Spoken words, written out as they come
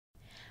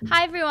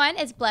Hi everyone,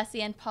 it's Blessy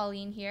and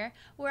Pauline here.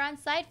 We're on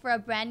site for a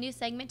brand new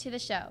segment to the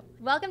show.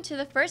 Welcome to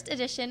the first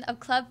edition of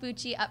Club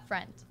F.U.C.I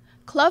Upfront.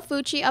 Club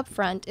F.U.C.I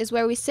Upfront is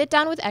where we sit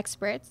down with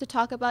experts to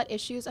talk about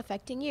issues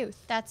affecting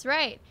youth. That's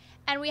right.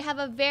 And we have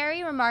a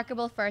very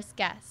remarkable first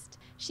guest.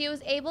 She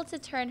was able to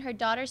turn her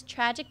daughter's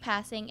tragic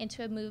passing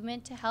into a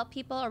movement to help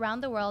people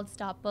around the world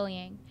stop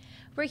bullying.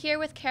 We're here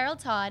with Carol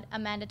Todd,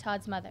 Amanda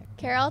Todd's mother.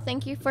 Carol,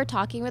 thank you for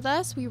talking with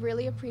us. We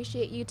really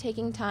appreciate you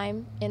taking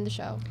time in the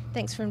show.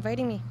 Thanks for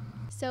inviting me.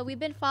 So we've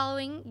been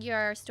following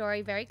your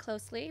story very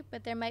closely,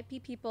 but there might be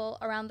people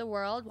around the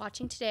world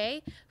watching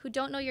today who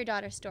don't know your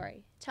daughter's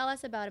story. Tell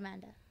us about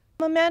Amanda.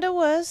 Amanda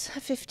was a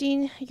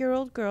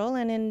 15-year-old girl,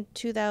 and in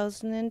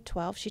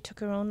 2012 she took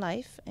her own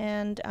life.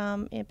 And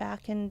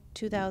back in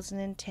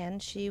 2010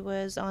 she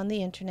was on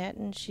the internet,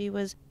 and she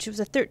was a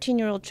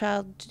 13-year-old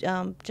child,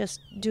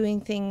 just doing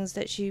things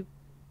that she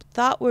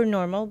thought were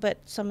normal, but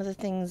some of the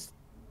things,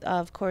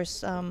 of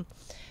course,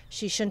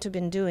 she shouldn't have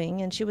been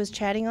doing. And she was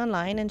chatting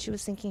online, and she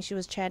was thinking she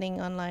was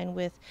chatting online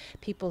with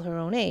people her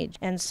own age.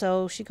 And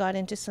so she got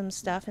into some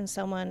stuff, and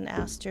someone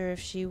asked her if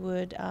she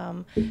would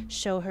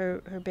show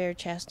her bare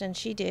chest, and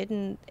she did.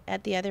 And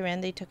at the other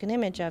end they took an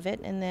image of it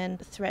and then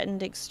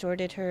threatened,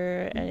 extorted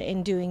her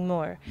in doing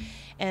more.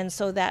 And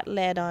so that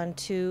led on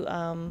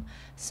to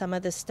some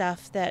of the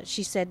stuff that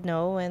she said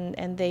no,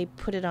 and they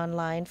put it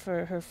online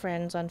for her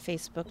friends on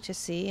Facebook to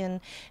see, and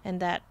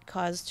that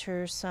caused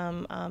her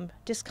some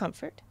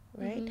discomfort.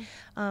 Right?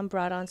 Mm-hmm.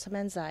 Brought on some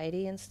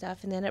anxiety and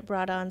stuff, and then it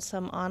brought on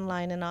some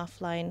online and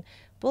offline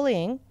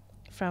bullying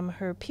from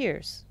her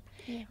peers.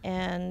 Yeah.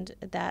 And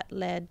that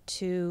led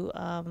to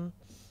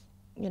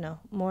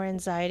more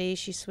anxiety.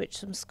 She switched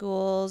some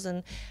schools,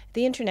 and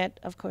the internet,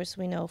 of course,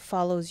 we know,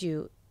 follows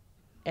you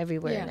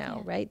everywhere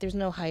now, right? There's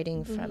no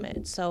hiding from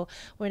it. So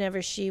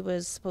whenever she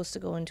was supposed to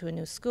go into a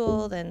new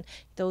school, then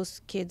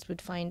those kids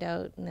would find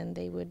out, and then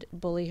they would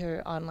bully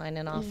her online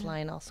and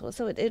offline also.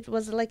 So it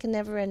was like a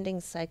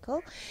never-ending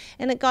cycle.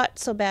 And it got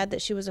so bad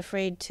that she was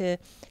afraid to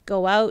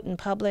go out in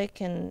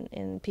public, and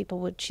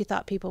she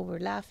thought people were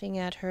laughing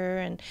at her,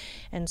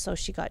 and so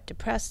she got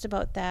depressed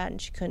about that, and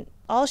she couldn't,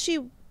 all she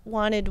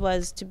wanted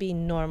was to be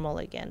normal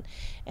again,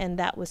 and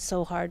that was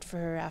so hard for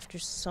her after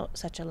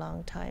such a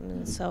long time.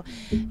 And so,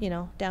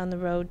 down the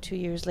road 2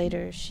 years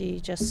later,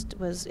 she just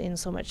was in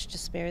so much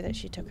despair that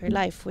she took her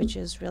life, which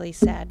is really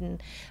sad,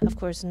 and of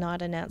course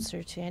not an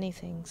answer to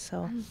anything.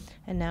 So,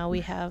 and now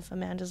we have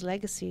Amanda's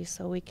legacy,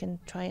 so we can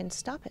try and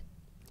stop it.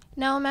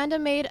 Now, Amanda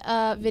made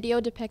a video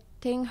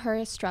depicting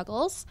her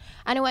struggles,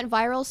 and it went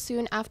viral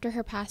soon after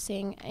her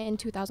passing in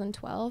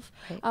 2012.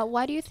 Right.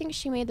 Why do you think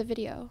she made the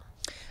video?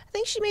 I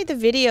think she made the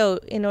video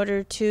in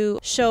order to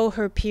show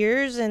her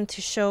peers and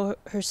to show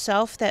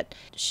herself that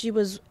she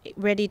was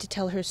ready to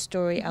tell her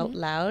story out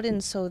loud,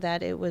 and so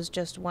that it was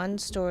just one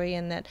story,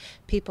 and that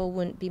people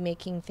wouldn't be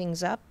making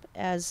things up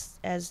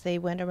as they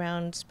went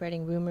around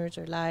spreading rumors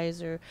or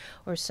lies or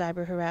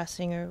cyber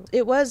harassing. Or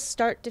it was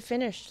start to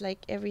finish, like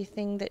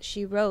everything that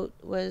she wrote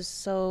was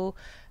so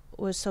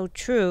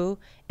true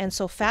and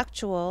so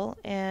factual.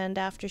 And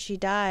after she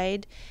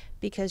died,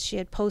 because she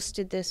had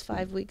posted this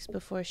 5 weeks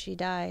before she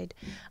died,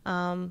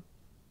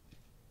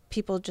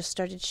 people just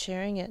started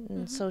sharing it.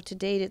 And so to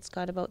date, it's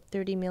got about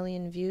 30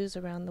 million views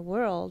around the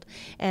world.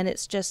 And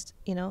it's just,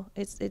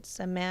 it's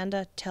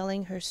Amanda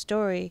telling her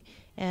story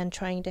and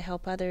trying to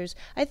help others.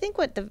 I think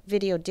what the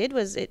video did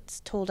was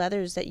it's told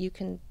others that you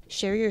can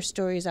share your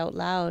stories out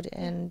loud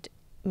and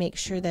make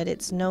sure that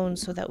it's known,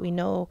 so that we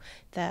know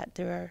that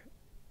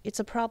it's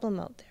a problem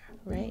out there,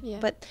 right? Yeah.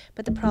 But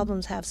the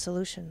problems have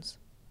solutions.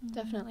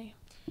 Definitely.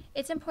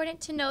 It's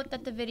important to note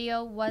that the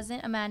video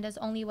wasn't Amanda's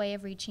only way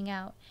of reaching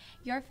out.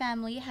 Your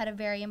family had a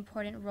very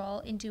important role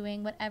in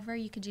doing whatever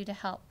you could do to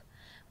help.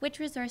 Which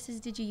resources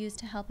did you use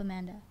to help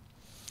Amanda?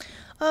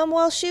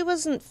 Well, she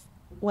wasn't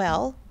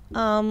well.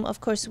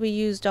 Of course, we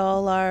used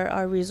all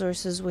our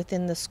resources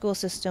within the school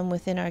system,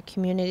 within our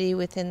community,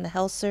 within the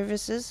health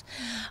services.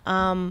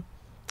 And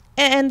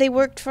they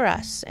worked for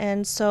us.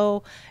 And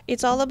so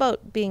it's all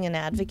about being an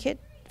advocate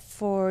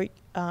for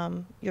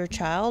your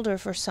child or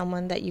for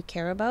someone that you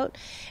care about.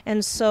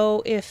 And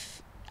so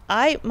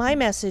my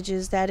message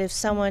is that if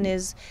someone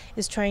is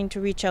trying to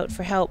reach out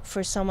for help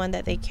for someone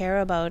that they care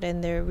about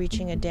and they're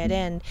reaching a dead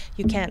end,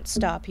 you can't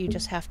stop. You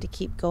just have to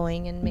keep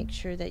going and make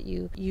sure that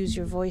you use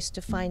your voice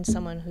to find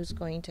someone who's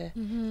going to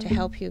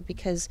help you,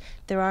 because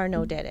there are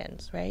no dead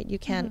ends, right? You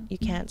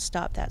can't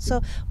stop that.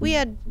 So we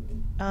had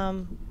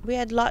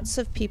lots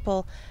of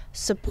people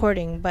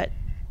supporting, but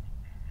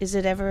is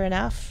it ever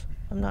enough?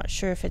 I'm not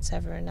sure if it's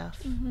ever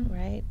enough,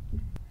 right?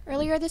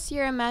 Earlier this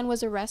year, a man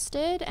was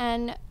arrested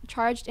and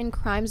charged in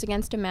crimes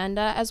against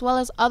Amanda, as well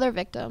as other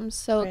victims.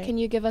 So Right. Can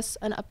you give us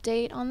an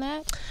update on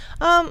that?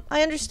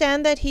 I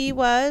understand that he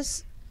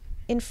was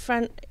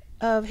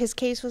his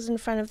case was in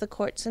front of the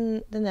courts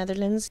in the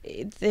Netherlands.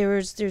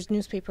 There's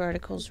newspaper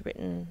articles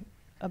written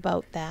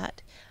about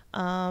that,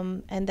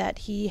 and that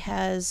he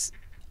has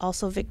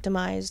also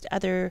victimized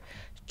other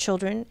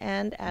children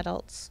and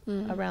adults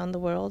around the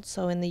world.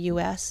 So in the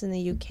U.S., in the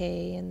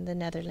U.K., in the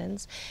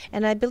Netherlands.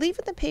 And I believe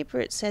in the paper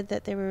it said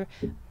that there were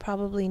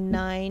probably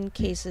 9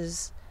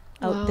 cases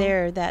out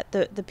there that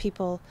the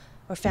people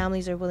or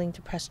families are willing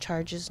to press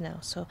charges now.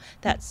 So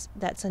that's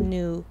a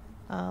new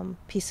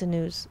piece of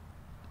news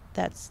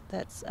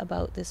that's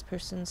about this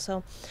person.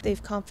 So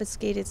they've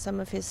confiscated some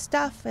of his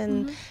stuff,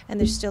 and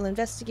they're still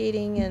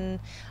investigating, and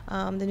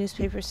the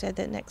newspaper said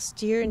that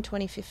next year in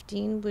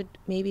 2015 would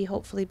maybe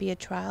hopefully be a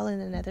trial in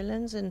the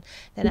Netherlands, and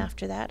then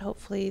after that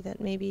hopefully that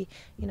maybe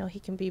he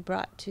can be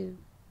brought to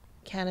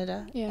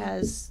Canada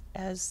as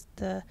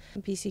the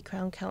BC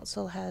Crown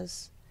Council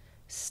has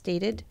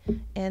stated,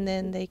 and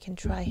then they can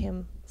try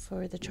him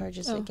for the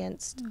charges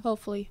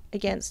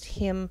against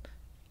him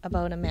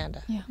about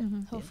Amanda. Yeah,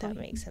 if that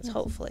makes sense. Yes.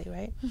 Hopefully,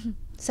 right?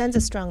 Sends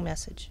a strong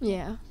message.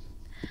 Yeah.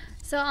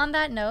 So on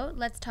that note,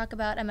 let's talk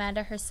about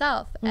Amanda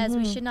herself, as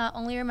we should not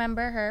only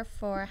remember her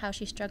for how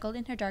she struggled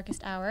in her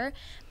darkest hour,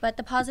 but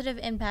the positive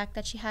impact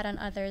that she had on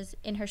others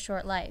in her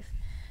short life.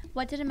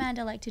 What did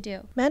Amanda like to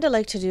do? Amanda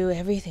liked to do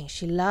everything.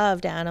 She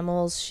loved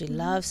animals. She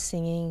loved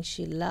singing.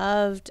 She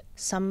loved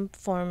some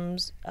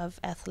forms of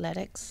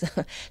athletics.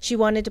 She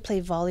wanted to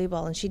play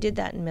volleyball, and she did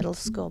that in middle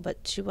school,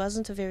 but she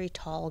wasn't a very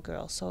tall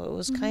girl, so it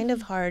was kind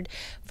of hard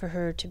for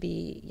her to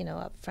be,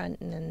 up front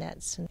in the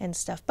nets and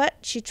stuff. But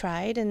she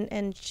tried,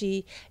 and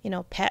she,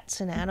 pets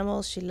and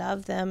animals, she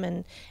loved them,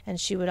 and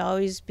she would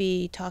always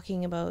be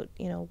talking about,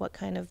 what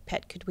kind of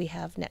pet could we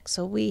have next.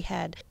 So we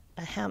had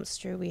a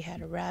hamster, we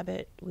had a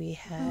rabbit, we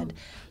had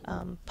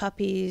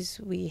puppies,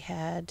 we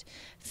had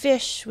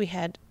fish, we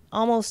had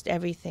almost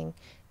everything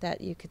that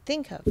you could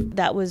think of.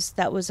 That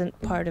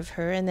wasn't part of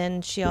her. And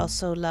then she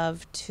also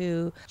loved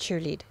to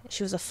cheerlead.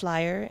 She was a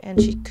flyer, and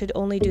she could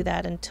only do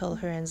that until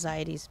her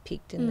anxieties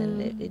peaked, and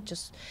then it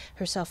just,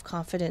 her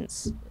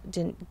self-confidence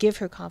didn't give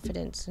her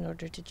confidence in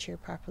order to cheer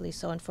properly.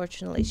 So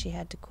unfortunately she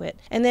had to quit.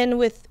 And then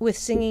with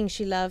singing,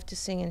 she loved to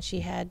sing, and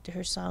she had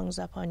her songs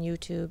up on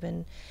YouTube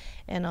and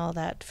all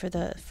that for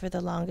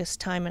the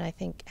longest time. And I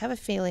have a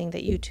feeling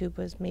that YouTube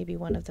was maybe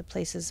one of the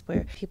places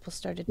where people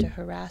started to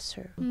harass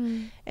her.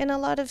 And a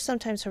lot of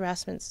sometimes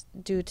harassment's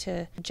due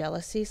to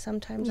jealousy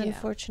sometimes,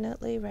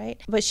 unfortunately, right?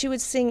 But she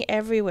would sing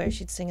everywhere.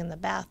 She'd sing in the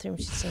bathroom,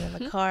 she'd sing in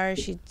the car,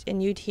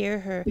 and you'd hear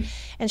her.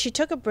 And she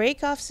took a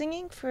break off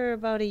singing for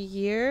about a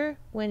year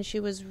when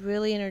she was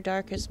really in her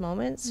darkest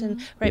moments,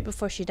 and right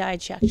before she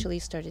died she actually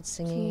started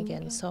singing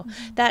again. So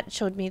that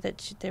showed me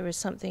that there was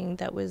something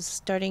that was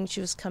starting.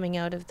 She was coming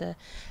out of the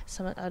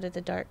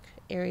dark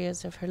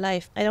areas of her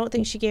life. I don't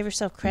think she gave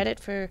herself credit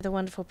for the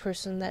wonderful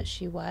person that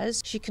she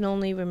was. She can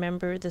only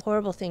remember the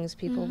horrible things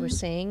people were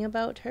saying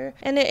about her.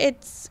 And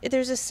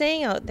there's a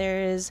saying out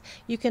there is,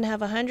 you can have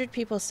 100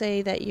 people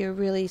say that you're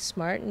really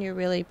smart and you're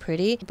really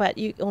pretty, but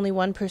only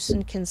one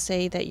person can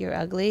say that you're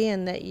ugly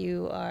and that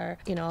you are,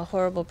 a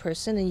horrible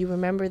person, and you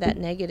remember that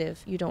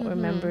negative. You don't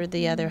remember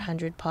the other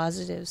 100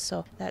 positives.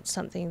 So that's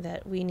something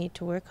that we need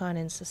to work on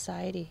in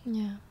society.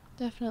 Yeah.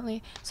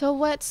 Definitely. So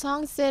what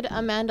songs did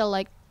Amanda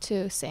like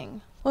to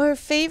sing? Well, her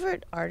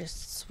favorite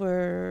artists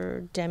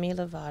were Demi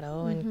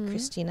Lovato and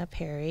Christina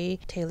Perri,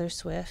 Taylor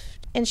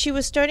Swift. And she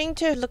was starting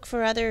to look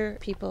for other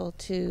people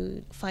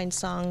to find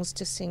songs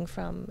to sing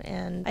from.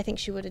 And I think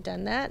she would have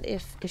done that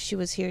if she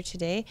was here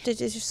today.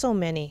 There's so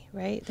many,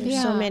 right? There's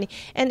so many.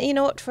 And you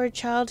know what, for a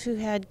child who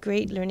had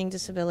great learning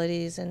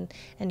disabilities and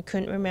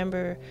couldn't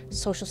remember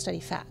social study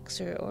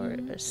facts or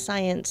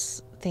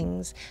science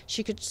things,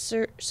 she could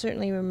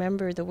certainly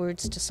remember the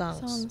words to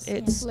songs.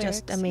 It's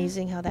just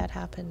amazing how that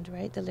happened,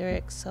 right? The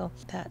lyrics. So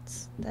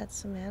that's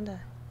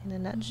Amanda in a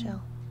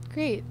nutshell.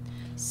 Great.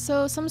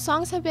 So some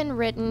songs have been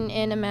written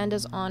in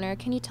Amanda's honor.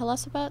 Can you tell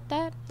us about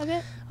that a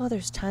bit? Oh,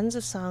 there's tons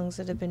of songs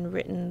that have been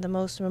written. The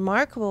most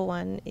remarkable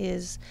one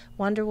is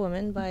Wonder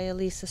Woman by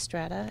Elise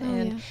Estrada,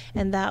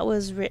 and that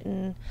was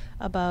written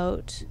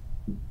about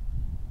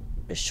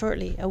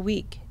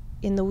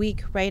in the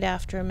week right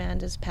after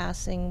Amanda's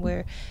passing,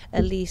 where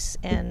Elise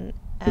and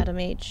Adam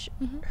H.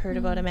 heard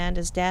about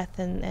Amanda's death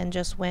and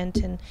just went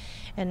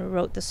and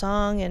wrote the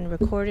song and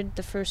recorded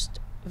the first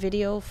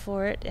video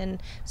for it.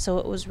 And so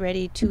it was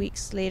ready 2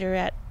 weeks later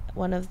at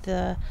one of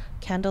the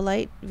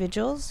candlelight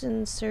vigils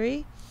in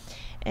Surrey.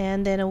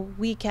 And then a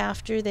week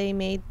after, they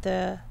made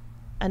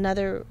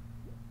another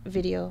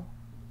video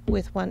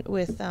with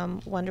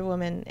Wonder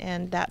Woman,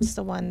 and that's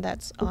the one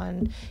that's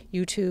on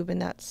YouTube,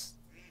 and that's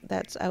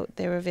out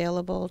there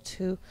available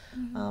to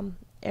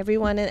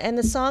everyone. And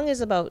the song is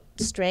about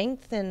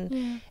strength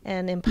and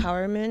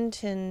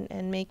empowerment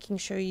and making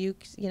sure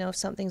if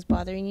something's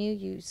bothering you,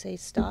 you say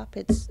stop.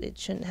 It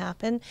shouldn't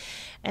happen.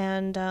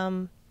 And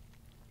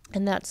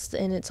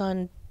it's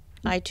on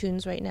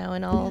iTunes right now,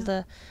 and all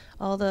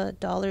the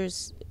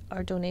dollars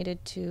are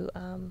donated to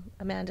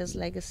Amanda's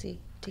legacy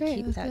to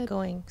keep that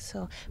going.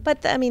 So,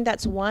 but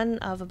that's one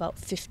of about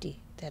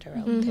 50 that are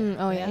out there.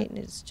 Oh, right? yeah. And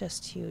it's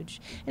just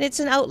huge. And it's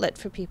an outlet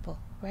for people,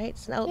 right?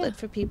 It's an outlet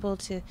for people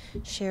to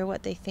share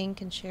what they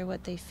think and share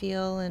what they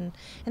feel, and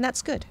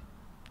that's good.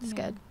 It's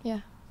good.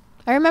 Yeah.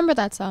 I remember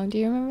that song. Do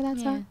you remember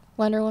that song?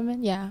 Wonder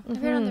Woman? Yeah. I've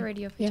heard it on the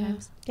radio a few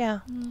times. Yeah.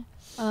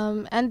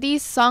 And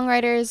these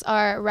songwriters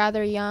are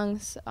rather young,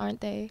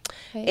 aren't they?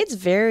 Right? It's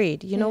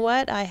varied. You know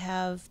what?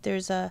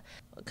 There's a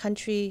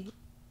country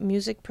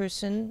music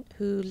person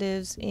who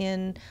lives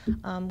in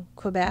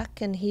Quebec,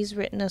 and he's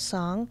written a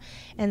song.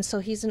 And so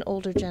he's an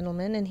older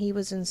gentleman, and he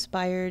was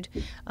inspired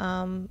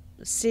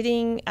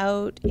sitting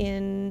out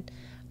in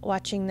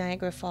watching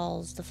Niagara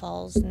Falls, the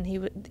falls, and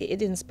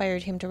it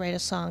inspired him to write a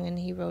song, and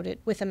he wrote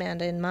it with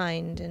Amanda in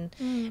mind.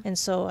 And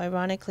so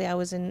ironically, I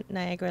was in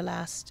Niagara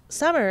last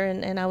summer,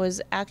 and I was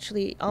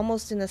actually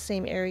almost in the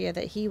same area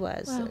that he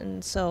was.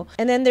 Wow.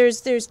 And then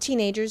there's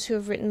teenagers who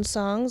have written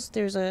songs.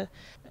 There's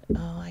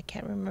I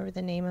can't remember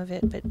the name of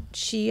it, but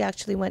she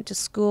actually went to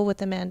school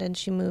with Amanda, and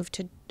she moved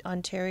to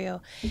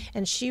Ontario,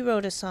 and she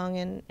wrote a song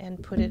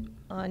and put it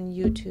on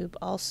YouTube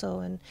also.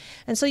 And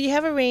so you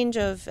have a range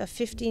of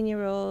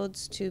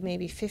 15-year-olds to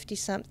maybe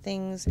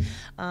 50-somethings,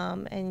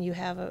 and you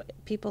have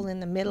people in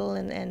the middle,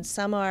 and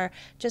some are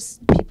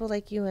just people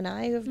like you and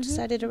I who have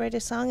decided to write a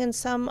song, and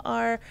some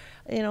are,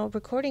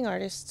 recording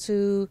artists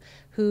who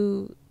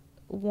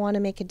want to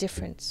make a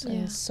difference.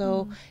 And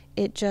so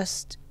it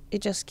just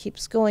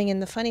keeps going.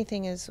 And the funny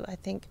thing is, I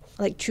think,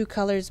 like True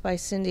Colors by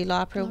Cyndi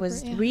Lauper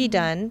was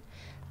redone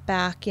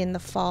back in the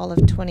fall of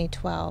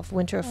 2012,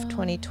 winter of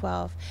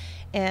 2012.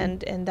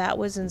 And that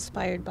was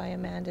inspired by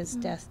Amanda's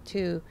death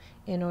too,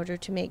 in order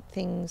to make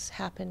things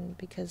happen,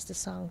 because the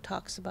song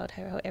talks about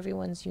how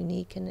everyone's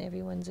unique and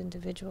everyone's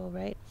individual,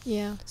 right?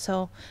 Yeah.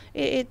 So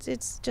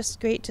it's just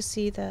great to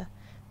see the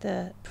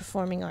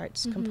performing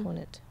arts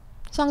component.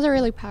 Songs are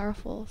really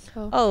powerful.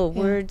 So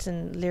words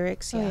and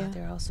lyrics, yeah.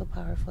 they're also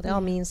powerful. They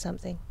all mean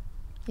something.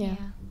 Yeah.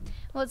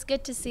 Well, it's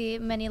good to see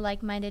many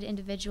like-minded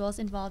individuals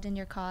involved in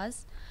your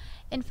cause.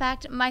 In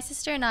fact, my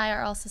sister and I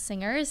are also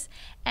singers,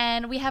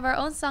 and we have our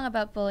own song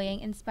about bullying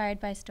inspired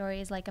by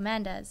stories like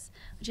Amanda's.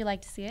 Would you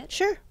like to see it?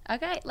 Sure.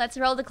 Okay, let's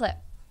roll the clip.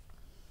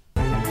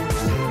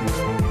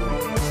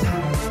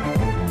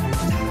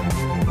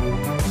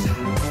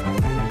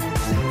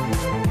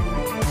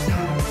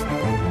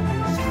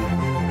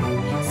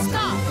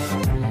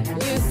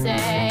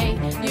 Say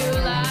you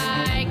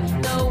like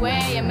the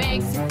way it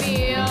makes you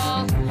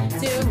feel.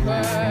 To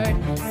hurt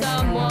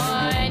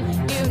someone,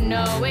 you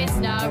know it's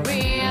not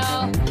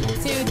real.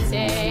 To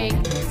take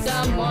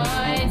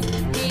someone's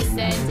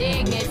decent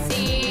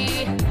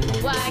dignity.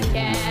 Why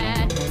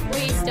can't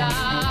we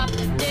stop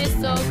this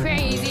so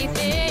crazy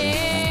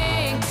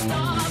thing?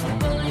 Stop the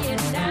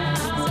bullying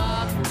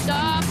now.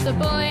 Stop the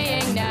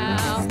bullying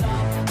now.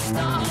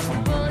 Stop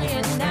the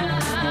bullying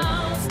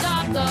now.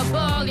 Stop the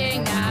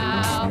bullying now.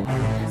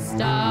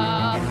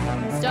 Stop,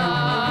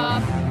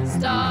 stop,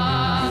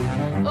 stop,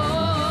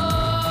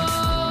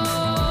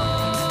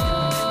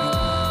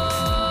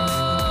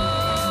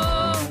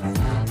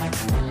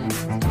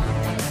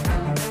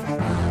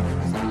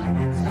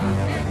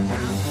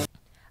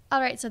 All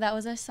right, so that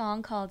was a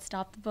song called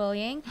Stop the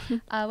Bullying.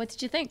 What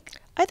did you think?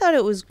 I thought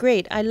it was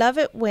great. I love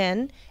it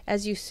when,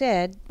 as you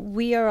said,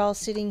 we are all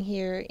sitting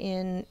here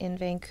in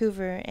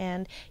Vancouver,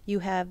 and you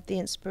have the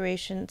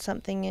inspiration,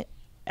 something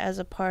as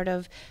a part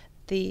of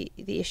the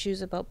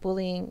issues about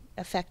bullying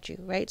affect you,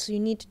 right? So you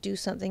need to do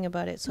something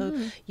about it. So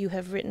you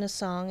have written a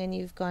song, and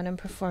you've gone and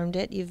performed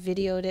it. You've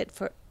videoed it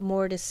for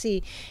more to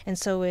see. And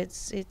so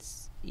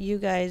it's you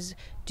guys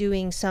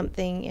doing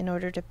something in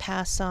order to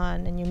pass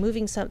on, and you're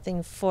moving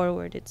something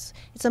forward. It's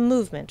a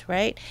movement,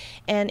 right?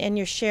 And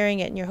you're sharing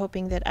it, and you're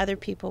hoping that other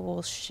people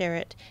will share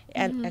it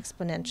at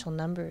exponential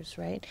numbers,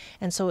 right?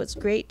 And so it's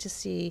great to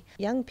see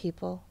young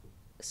people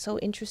so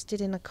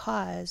interested in a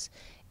cause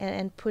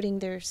and putting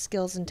their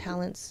skills and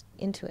talents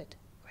into it,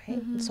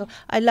 right? So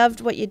I loved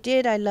what you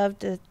did. I loved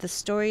the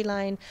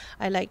storyline.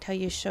 I liked how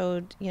you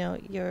showed,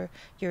 your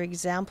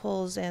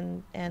examples,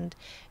 and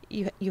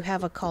you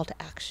have a call to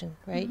action,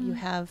 right? You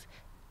have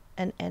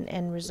an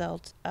end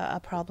result, a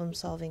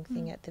problem-solving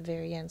thing at the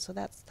very end. So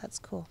that's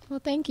cool.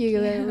 Well, thank you.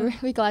 We're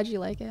really glad you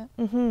like it.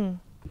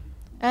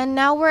 And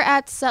now we're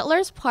at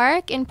Settlers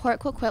Park in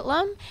Port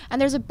Coquitlam, and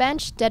there's a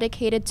bench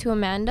dedicated to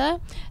Amanda.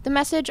 The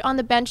message on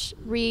the bench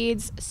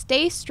reads,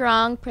 "Stay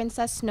strong,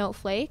 Princess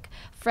Snowflake,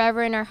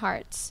 forever in our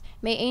hearts.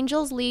 May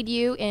angels lead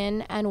you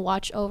in and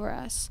watch over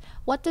us."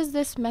 What does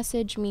this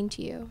message mean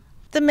to you?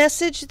 The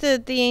message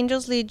that the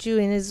angels lead you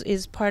in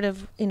is part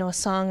of a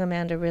song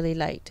Amanda really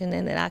liked,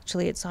 and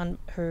actually it's on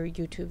her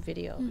YouTube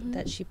video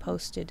that she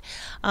posted.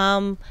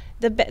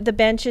 The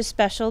bench is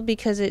special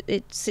because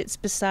it sits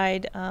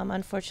beside.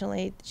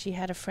 Unfortunately, she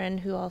had a friend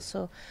who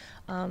also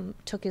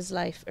took his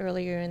life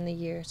earlier in the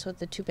year, so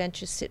the two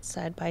benches sit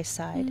side by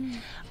side.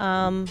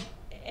 And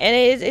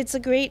it's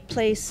a great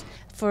place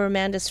for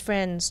Amanda's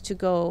friends to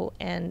go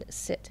and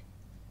sit.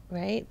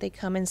 Right, they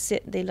come and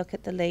sit. They look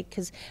at the lake,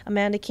 because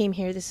Amanda came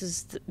here. This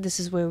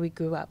is where we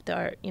grew up.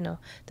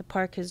 The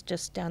park is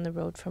just down the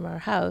road from our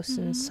house,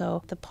 and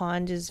so the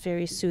pond is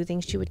very soothing.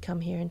 She would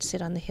come here and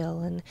sit on the hill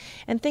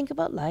and think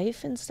about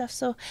life and stuff.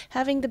 So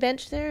having the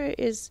bench there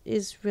is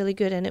really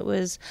good, and it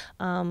was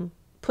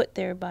put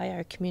there by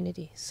our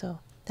community. So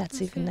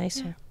that's even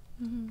nicer.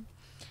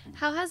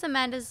 How has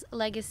Amanda's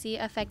legacy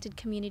affected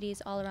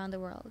communities all around the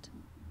world?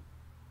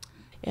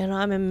 And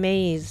I'm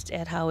amazed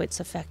at how it's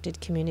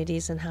affected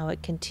communities and how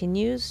it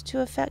continues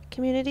to affect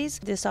communities.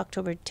 This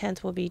October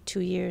 10th will be 2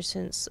 years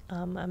since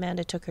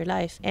Amanda took her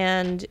life.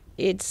 And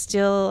I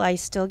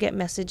still get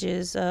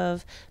messages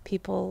of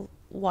people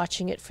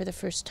watching it for the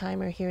first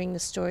time or hearing the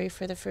story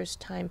for the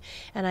first time.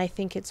 And I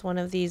think it's one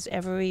of these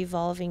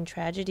ever-evolving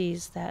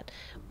tragedies that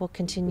will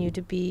continue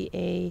to be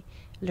a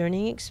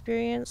learning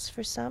experience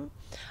for some.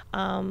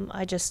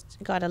 I just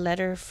got a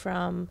letter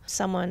from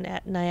someone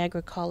at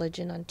Niagara College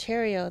in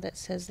Ontario that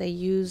says they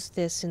use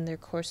this in their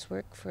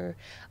coursework for,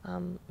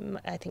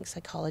 I think,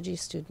 psychology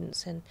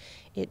students, and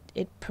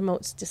it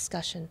promotes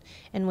discussion.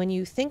 And when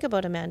you think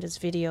about Amanda's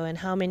video and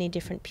how many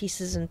different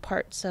pieces and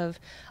parts of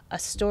a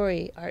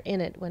story are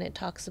in it, when it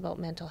talks about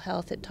mental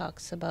health, it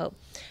talks about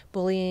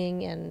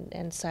bullying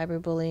and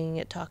cyberbullying,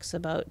 it talks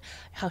about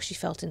how she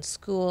felt in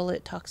school,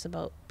 it talks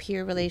about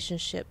peer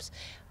relationships.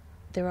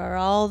 There are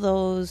all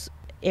those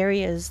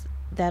areas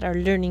that are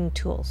learning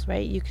tools,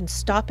 right? You can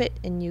stop it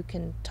and you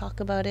can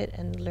talk about it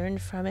and learn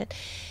from it.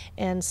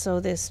 And so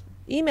this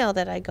email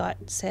that I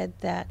got said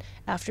that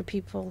after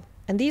people,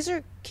 and these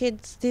are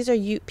kids, these are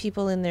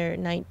people in their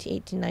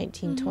 18,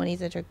 19, 20s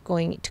that are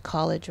going to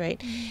college, right?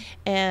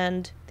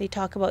 And they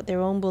talk about their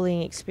own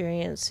bullying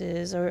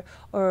experiences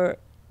or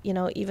you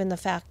know, even the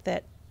fact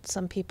that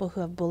some people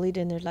who have bullied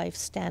in their life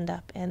stand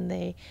up and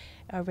they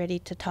are ready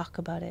to talk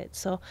about it.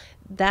 So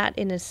that,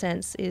 in a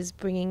sense, is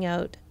bringing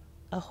out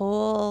a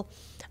whole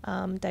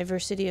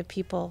diversity of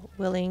people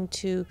willing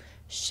to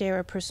share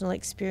a personal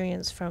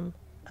experience from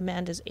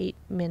Amanda's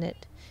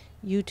 8-minute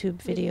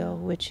YouTube video,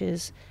 which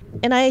is,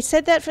 and I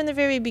said that from the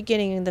very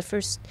beginning, in the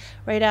first,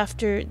 right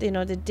after, you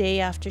know, the day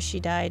after she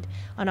died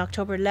on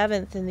October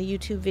 11th, and the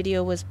YouTube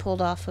video was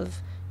pulled off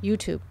of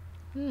YouTube.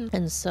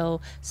 And so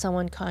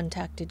someone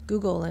contacted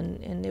Google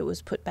and it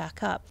was put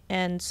back up.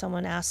 And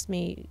someone asked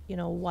me, you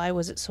know, why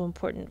was it so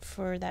important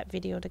for that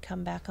video to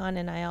come back on?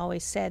 And I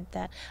always said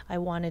that I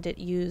wanted it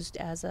used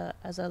as a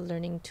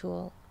learning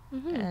tool.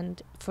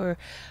 And for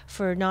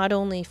not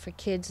only for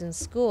kids in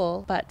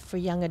school, but for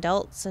young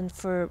adults and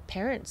for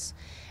parents.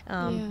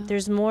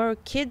 There's more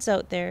kids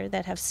out there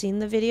that have seen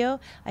the video.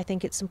 I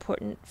think it's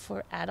important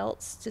for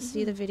adults to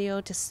see the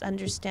video, to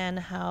understand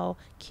how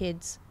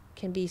kids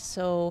can be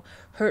so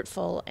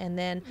hurtful, and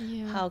then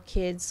how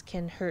kids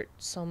can hurt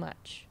so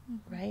much,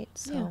 right?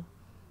 So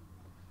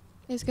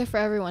it's good for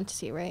everyone to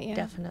see, right? Yeah.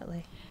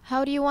 Definitely.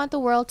 How do you want the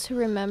world to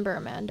remember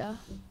Amanda?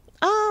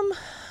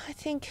 I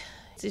think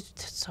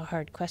it's a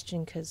hard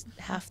question because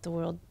half the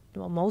world,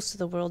 well, most of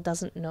the world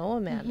doesn't know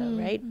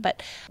Amanda, right?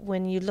 But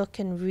when you look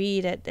and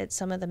read at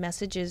some of the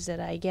messages that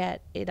I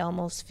get, it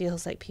almost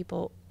feels like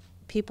people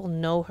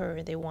know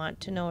her, they want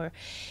to know her.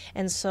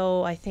 And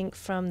so I think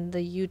from the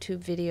YouTube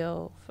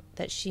video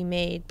that she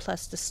made,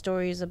 plus the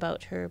stories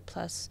about her,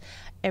 plus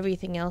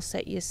everything else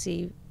that you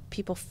see,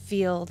 people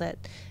feel that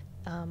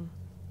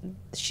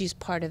she's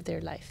part of their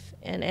life.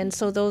 And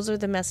so those are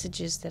the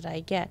messages that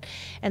I get.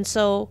 And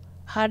so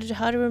how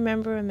to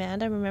remember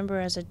Amanda? I remember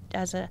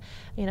as a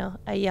you know,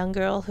 a young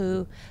girl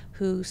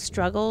who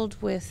struggled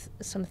with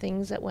some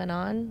things that went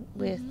on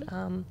with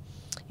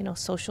you know,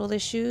 social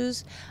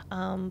issues,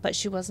 but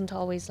she wasn't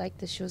always like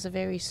this. She was a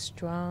very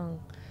strong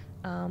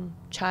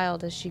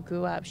child as she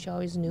grew up. She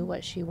always knew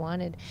what she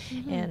wanted,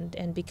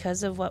 and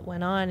because of what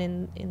went on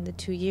in the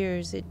 2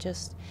 years,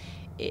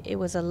 it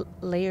was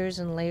layers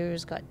and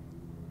layers got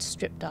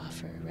stripped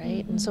off her,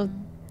 right? And so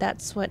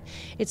that's what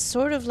it's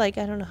sort of like.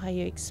 I don't know how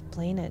you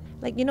explain it.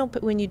 Like, you know,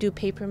 when you do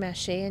paper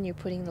mache and you're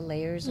putting the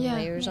layers and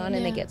layers on,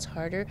 and it gets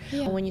harder.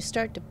 And when you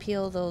start to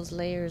peel those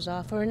layers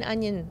off, or a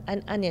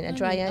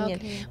dry onion,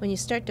 when you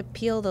start to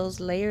peel those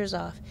layers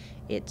off,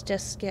 it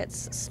just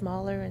gets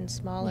smaller and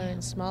smaller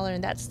and smaller,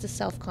 and that's the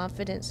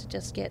self-confidence. It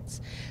just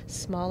gets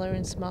smaller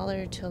and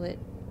smaller till it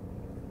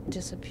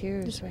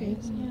disappears, right?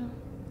 Yeah.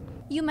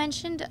 You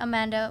mentioned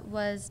Amanda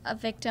was a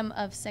victim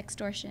of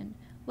sextortion.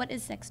 What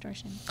is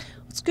sextortion?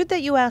 It's good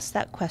that you asked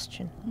that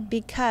question,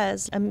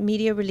 because a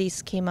media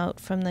release came out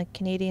from the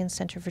Canadian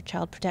Centre for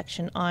Child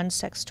Protection on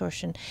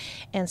sextortion,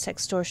 and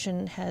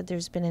sextortion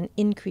there's been an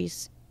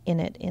increase in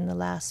it in the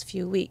last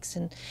few weeks.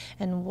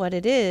 And what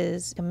it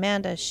is,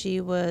 Amanda, she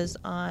was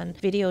on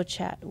video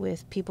chat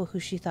with people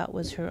who she thought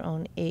was her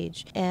own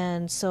age.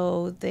 And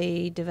so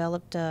they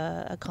developed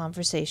a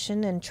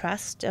conversation and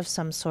trust of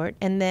some sort.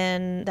 And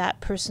then that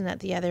person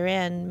at the other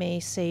end may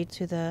say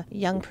to the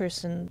young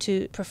person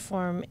to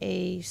perform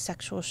a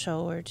sexual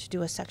show or to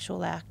do a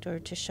sexual act or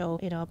to show,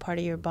 you know, a part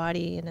of your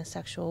body in a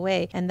sexual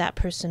way. And that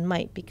person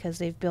might, because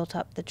they've built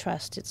up the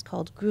trust. It's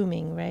called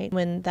grooming, right?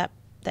 When that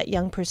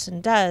young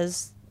person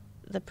does,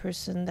 the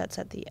person that's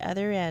at the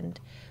other end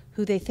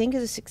who they think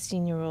is a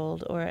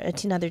 16-year-old or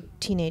another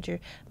teenager,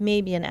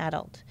 maybe an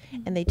adult,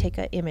 and they take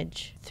an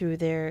image through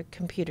their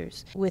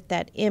computers. With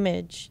that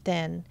image,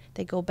 then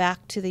they go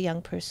back to the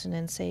young person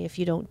and say, if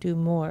you don't do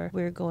more,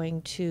 we're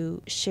going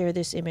to share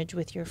this image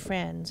with your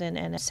friends. And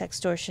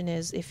sextortion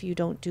is, if you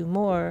don't do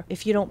more,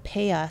 if you don't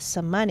pay us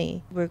some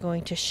money, we're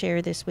going to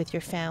share this with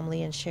your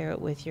family and share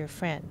it with your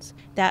friends.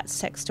 That's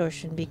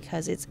sextortion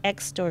because it's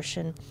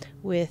extortion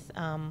with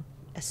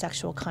a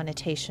sexual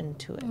connotation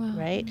to it,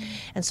 right?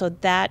 And so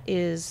that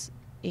is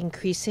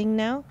increasing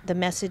now. The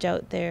message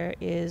out there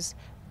is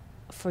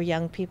for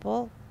young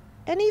people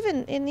and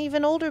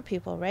even older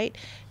people, right?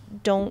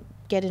 Don't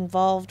get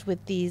involved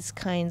with these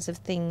kinds of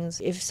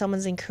things. If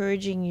someone's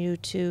encouraging you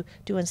to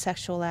do a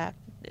sexual act,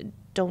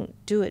 don't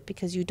do it,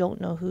 because you don't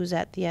know who's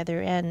at the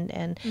other end.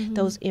 And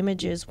those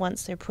images,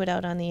 once they're put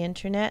out on the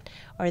internet,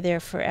 are there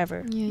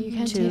forever. Yeah, you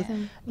can't take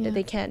them. Yeah.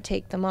 They can't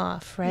take them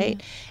off, right?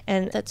 Yeah.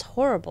 And that's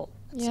horrible.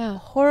 It's yeah.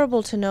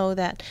 horrible to know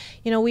that,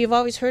 you know, we've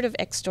always heard of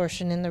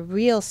extortion in the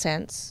real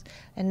sense,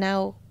 and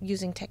now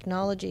using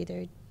technology,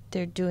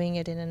 they're doing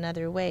it in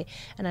another way.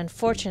 And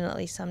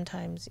unfortunately,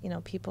 sometimes, you know,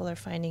 people are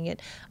finding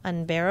it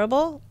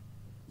unbearable,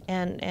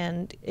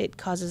 and it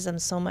causes them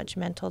so much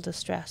mental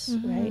distress,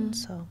 right?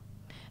 So.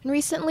 And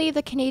recently,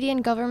 the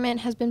Canadian government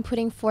has been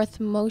putting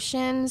forth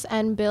motions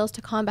and bills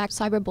to combat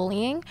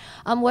cyberbullying.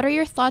 What are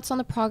your thoughts on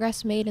the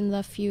progress made in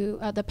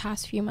the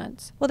past few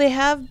months? Well, they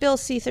have Bill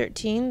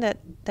C-13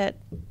 that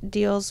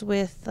deals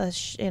with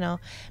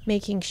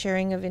making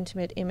sharing of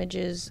intimate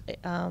images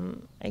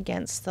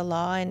against the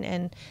law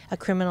and a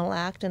criminal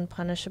act and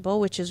punishable,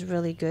 which is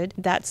really good.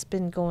 That's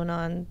been going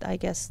on. I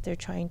guess they're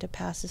trying to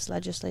pass this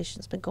legislation.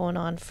 It's been going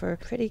on for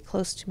pretty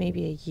close to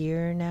maybe a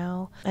year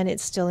now, and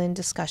it's still in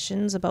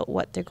discussions about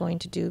what they're going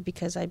to do,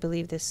 because I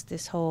believe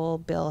this whole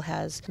bill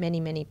has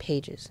many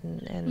pages,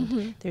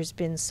 and there's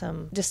been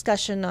some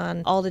discussion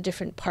on all the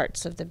different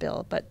parts of the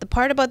bill. But the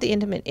part about the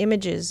intimate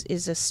images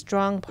is a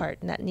strong part,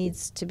 and that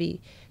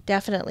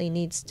definitely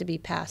needs to be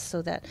passed,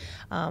 so that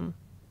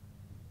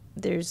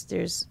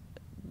there's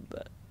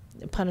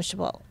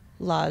punishable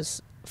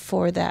laws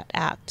for that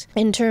act.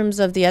 In terms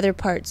of the other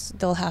parts,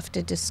 they'll have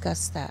to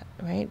discuss that,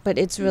 right? But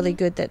it's really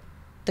good that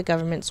the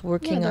government's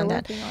working on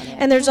that.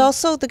 And there's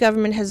also, the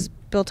government has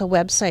built a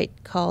website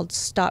called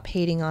Stop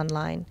Hating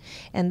Online,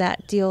 and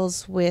that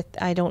deals with,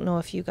 I don't know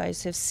if you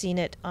guys have seen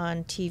it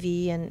on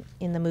TV and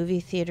in the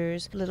movie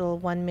theaters, little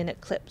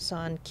 1-minute clips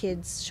on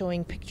kids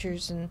showing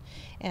pictures,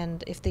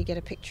 and if they get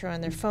a picture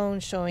on their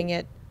phone, showing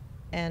it,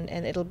 and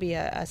it'll be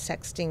a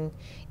sexting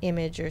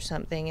image or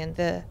something, and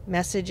the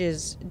message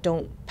is,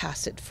 don't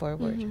pass it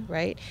forward,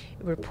 right?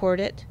 Report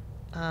it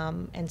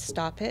and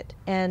stop it.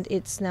 And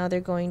it's now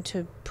they're going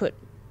to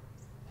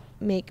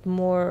make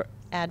more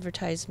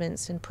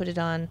advertisements and put it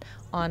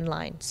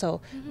online.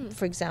 So,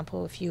 for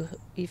example, if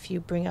you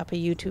bring up a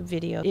YouTube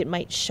video, it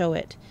might show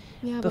it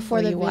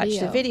before you watch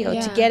the video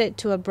to get it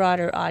to a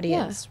broader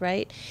audience,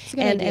 right?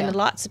 And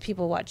lots of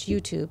people watch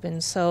YouTube,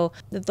 and so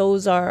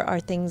those are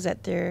things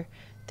that they're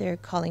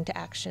calling to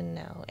action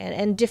now,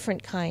 and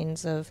different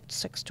kinds of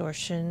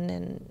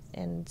sextortion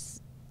and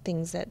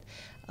things that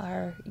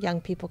our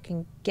young people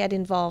can get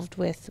involved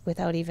with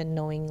without even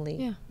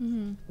knowingly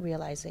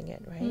realizing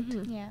it, right?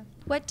 Yeah.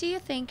 What do you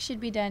think should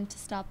be done to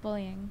stop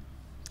bullying?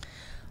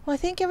 Well, I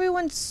think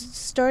everyone's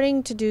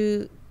starting to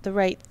do the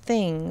right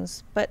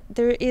things, but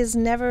there is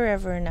never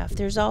ever enough.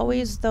 There's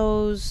always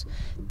those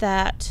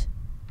that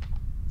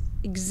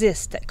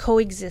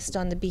coexist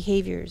on the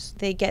behaviors.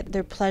 They get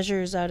their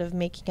pleasures out of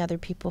making other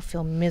people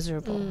feel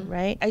miserable,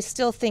 right? I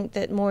still think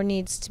that more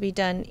needs to be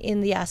done in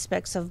the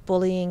aspects of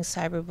bullying,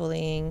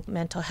 cyberbullying,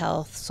 mental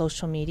health,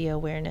 social media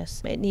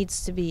awareness. It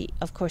needs to be,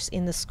 of course,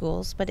 in the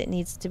schools, but it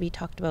needs to be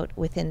talked about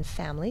within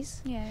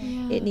families.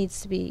 It needs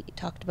to be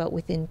talked about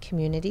within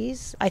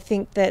communities. I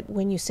think that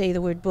when you say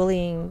the word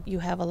bullying, you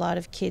have a lot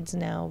of kids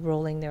now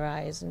rolling their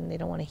eyes and they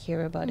don't want to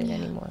hear about it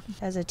anymore.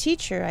 As a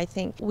teacher, I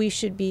think we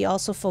should be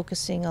also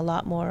focusing a lot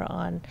more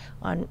on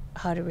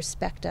how to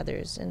respect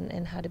others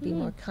and how to be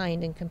more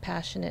kind and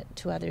compassionate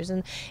to others.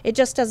 And it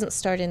just doesn't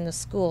start in the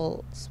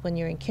schools when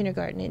you're in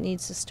kindergarten. It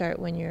needs to start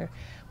when you're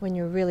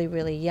really,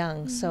 really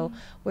young. So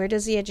where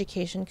does the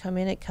education come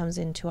in? It comes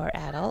into our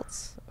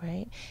adults,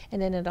 right?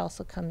 And then it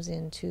also comes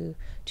into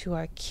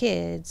our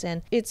kids.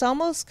 And it's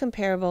almost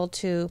comparable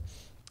to,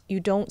 you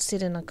don't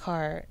sit in a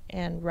car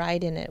and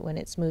ride in it when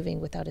it's moving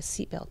without a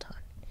seatbelt on.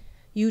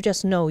 You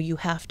just know you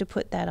have to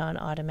put that on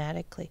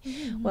automatically.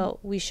 Well,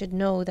 we should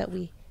know that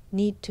we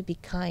need to be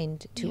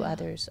kind to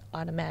others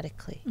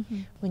automatically.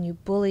 When you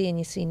bully and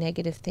you see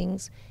negative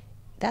things,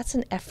 that's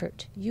an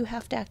effort. You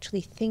have to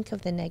actually think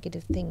of the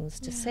negative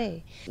things to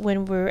say.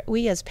 When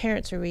we as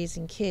parents are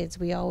raising kids,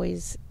 we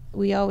always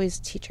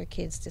teach our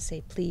kids to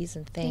say please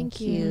and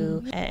thank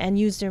you and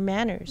use their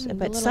manners.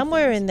 But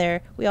somewhere in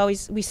there,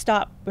 we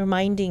stop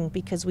reminding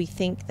because we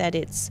think that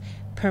it's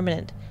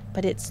permanent.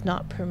 but it's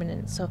not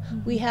permanent. So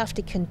we have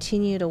to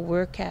continue to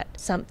work at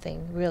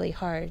something really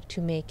hard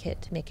to make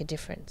a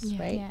difference,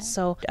 right? Yeah.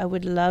 So I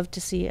would love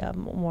to see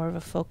more of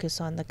a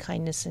focus on the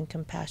kindness and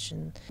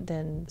compassion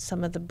than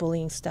some of the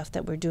bullying stuff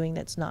that we're doing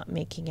that's not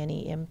making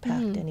any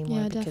impact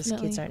anymore, because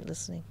definitely. kids aren't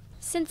listening.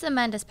 Since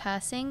Amanda's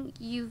passing,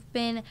 you've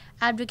been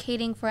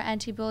advocating for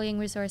anti-bullying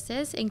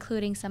resources,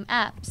 including some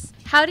apps.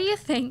 How do you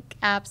think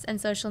apps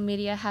and social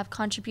media have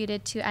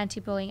contributed to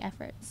anti-bullying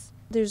efforts?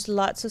 There's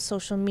lots of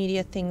social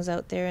media things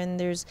out there, and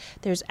there's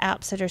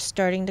apps that are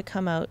starting to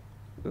come out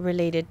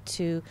related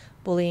to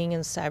bullying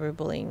and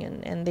cyberbullying,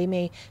 and they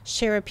may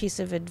share a piece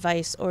of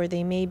advice, or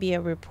they may be a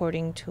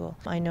reporting tool.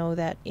 I know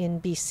that in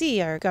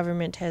BC, our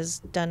government has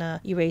done a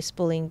erase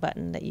bullying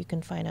button that you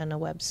can find on a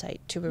website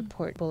to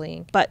report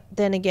bullying. But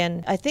then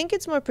again, I think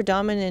it's more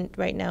predominant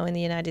right now in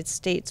the United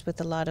States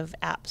with a lot of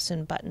apps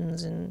and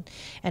buttons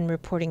and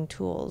reporting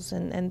tools,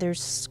 and they're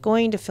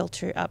going to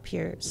filter up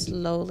here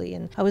slowly.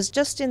 And I was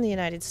just in the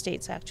United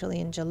States actually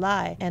in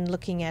July and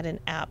looking at an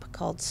app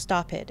called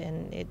Stop It,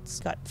 and it's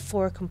got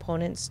 4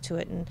 components to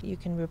it, and you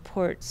can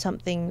report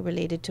something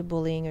related to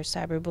bullying or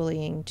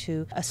cyberbullying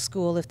to a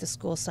school if the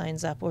school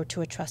signs up, or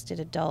to a trusted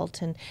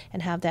adult, and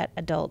have that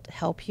adult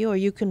help you, or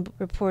you can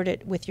report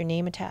it with your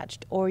name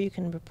attached, or you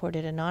can report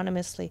it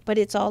anonymously. But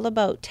it's all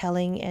about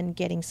telling and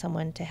getting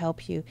someone to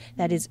help you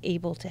that is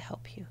able to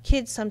help you.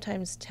 Kids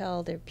sometimes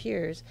tell their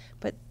peers,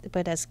 but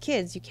as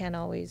kids you can't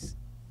always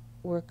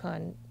work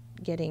on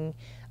getting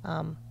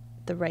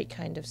the right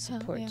kind of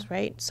supports,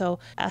 right? So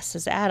us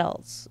as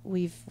adults,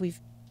 we've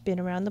been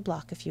around the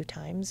block a few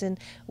times, and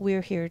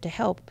we're here to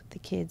help the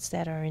kids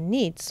that are in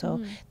need.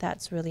 So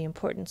that's really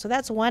important. So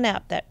that's one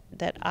app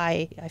that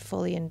I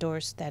fully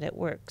endorse that it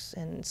works,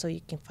 and so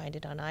you can find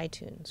it on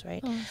iTunes, right?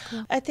 Oh,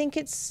 cool. I think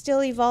it's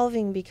still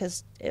evolving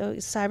because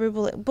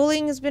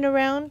cyberbullying has been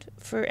around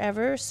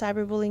forever.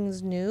 Cyberbullying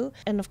is new,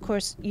 and of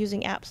course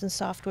using apps and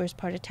software is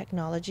part of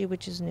technology,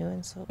 which is new,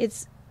 and so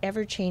it's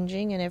ever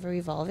changing and ever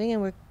evolving,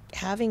 and we're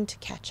having to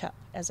catch up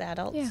as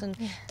adults and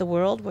the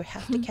world. We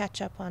have to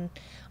catch up on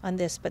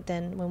this, but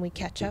then when we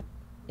catch up,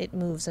 it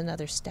moves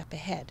another step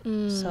ahead.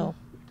 So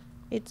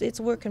it's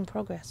work in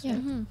progress. Yeah.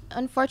 Right?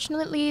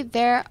 Unfortunately,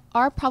 there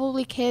are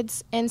probably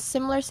kids in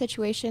similar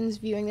situations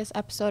viewing this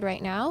episode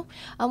right now.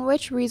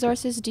 Which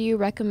resources do you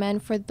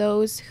recommend for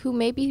those who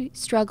may be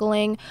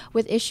struggling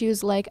with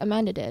issues like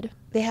Amanda did?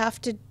 They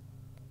have to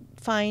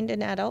find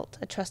an adult,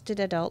 a trusted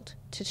adult,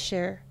 to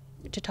share,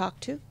 to talk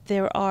to.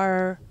 There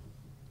are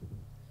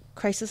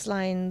crisis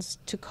lines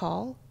to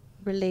call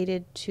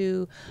related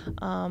to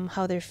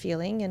how they're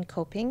feeling and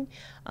coping.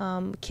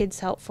 Kids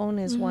Help Phone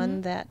is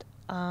one that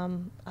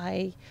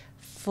I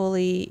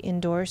fully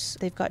endorse.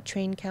 They've got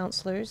trained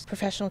counselors,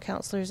 professional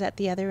counselors at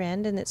the other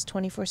end, and it's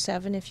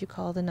 24/7 if you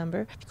call the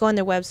number. If you go on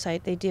their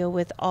website, they deal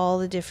with all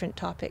the different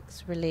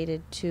topics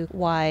related to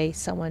why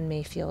someone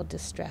may feel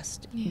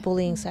distressed.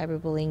 Bullying,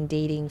 cyberbullying,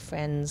 dating,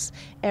 friends,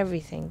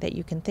 everything that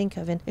you can think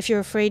of. And if you're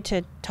afraid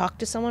to talk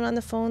to someone on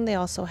the phone, they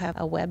also have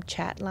a web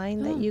chat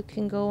line that you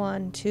can go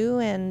on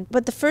to.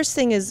 But the first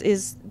thing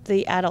is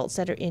the adults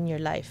that are in your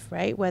life,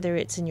 right? Whether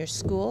it's in your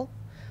school,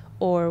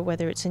 or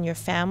whether it's in your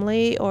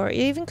family, or it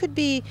even could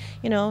be,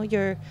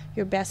 your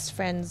best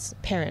friend's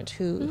parent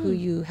who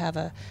you have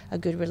a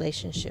good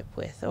relationship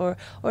with, or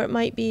it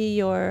might be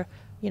your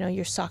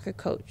soccer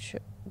coach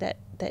that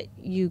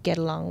you get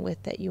along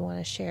with, that you want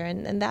to share,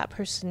 and that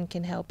person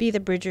can help be the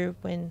bridger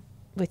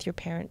with your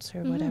parents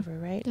or whatever,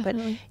 right?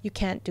 Definitely. But you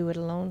can't do it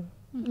alone.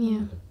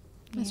 Yeah,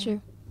 that's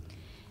true.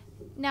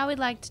 Now we'd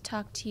like to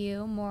talk to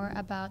you more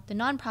about the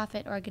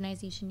nonprofit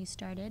organization you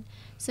started.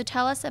 So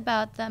tell us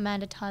about the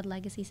Amanda Todd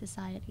Legacy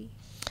Society.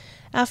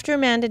 After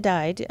Amanda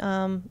died,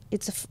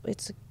 it's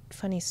a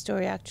funny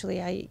story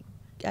actually.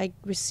 I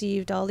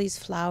received all these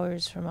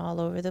flowers from all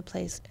over the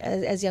place.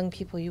 As young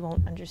people, you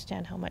won't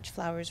understand how much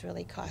flowers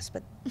really cost,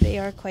 but they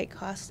are quite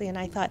costly. And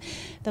I thought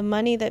the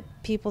money that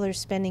people are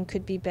spending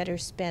could be better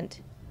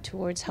spent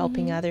towards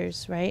helping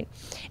others, right?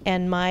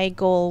 And my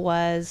goal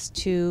was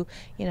to,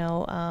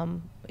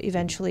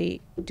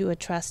 eventually do a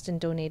trust and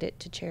donate it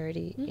to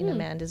charity in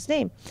Amanda's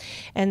name.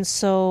 And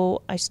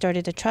so I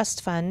started a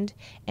trust fund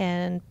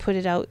and put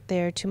it out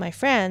there to my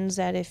friends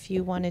that if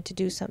you wanted to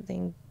do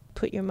something,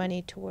 put your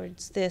money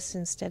towards this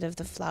instead of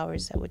the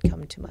flowers that would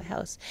come to my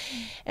house.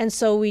 And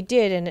so we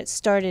did, and it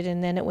started,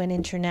 and then it went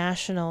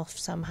international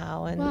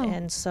somehow.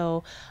 And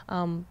so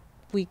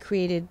we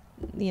created,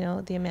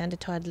 the Amanda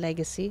Todd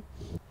Legacy.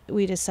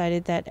 We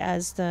decided that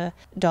as the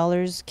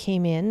dollars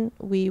came in,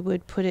 we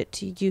would put it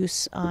to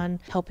use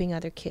on helping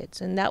other kids.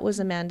 And that was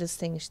Amanda's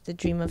thing, the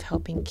dream of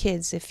helping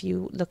kids. If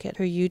you look at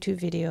her YouTube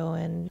video,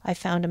 and I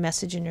found a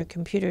message in her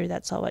computer,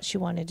 that's all what she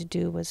wanted to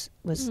do was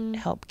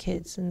help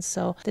kids. And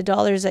so the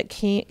dollars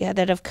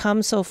that have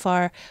come so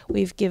far,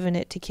 we've given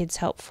it to Kids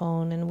Help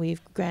Phone, and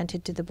we've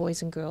granted to the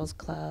Boys and Girls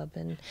Club,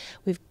 and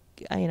we've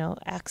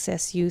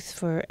access youth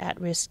for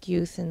at-risk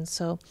youth. And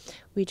so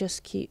we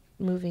just keep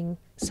moving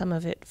some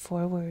of it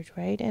forward,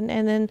 right? And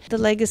then the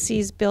legacy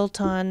is built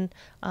on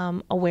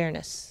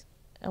awareness.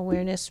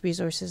 awareness,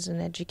 resources,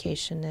 and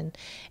education.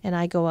 And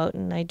I go out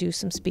and I do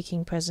some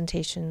speaking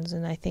presentations,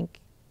 and I think,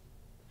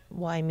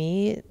 why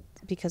me?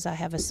 Because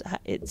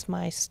it's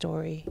my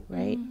story,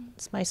 right?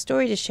 It's my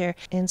story to share.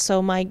 And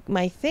so my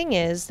thing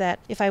is that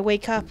if I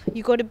wake up,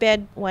 you go to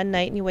bed one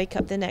night and you wake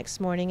up the next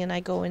morning and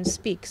I go and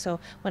speak. So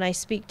when I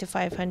speak to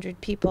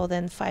 500 people,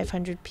 then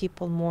 500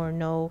 people more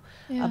know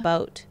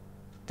about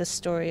the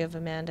story of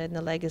Amanda and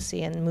the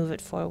legacy and move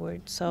it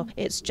forward. So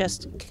it's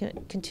just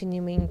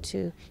continuing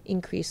to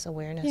increase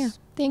awareness. Yeah.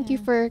 Thank you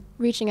for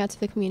reaching out to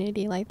the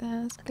community like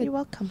that. That's good. You're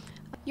welcome.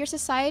 Your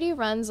society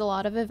runs a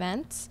lot of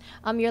events.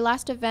 Your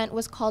last event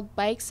was called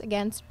Bikes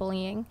Against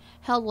Bullying,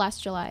 held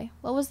last July.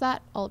 What was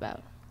that all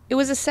about? It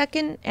was a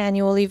second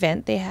annual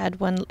event. They had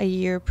one a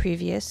year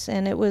previous,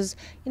 and it was,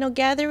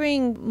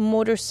 gathering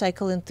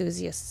motorcycle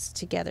enthusiasts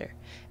together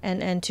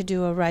and to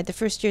do a ride. The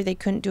first year they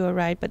couldn't do a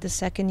ride, but the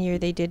second year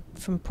they did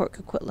from Port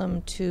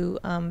Coquitlam to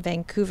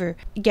Vancouver,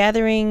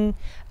 gathering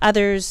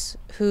others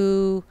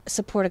who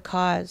support a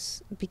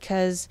cause,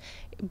 because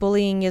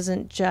bullying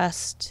isn't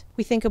just,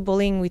 we think of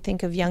bullying, we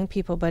think of young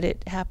people, but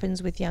it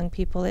happens with young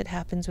people, it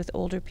happens with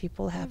older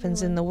people, it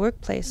happens in the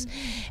workplace.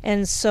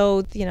 And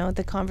so,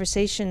 the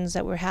conversations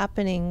that were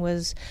happening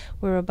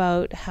were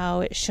about how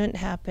it shouldn't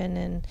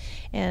happen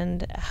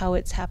and how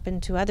it's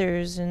happened to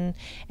others, and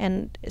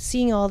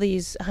seeing all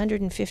these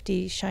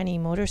 150 shiny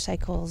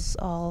motorcycles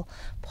all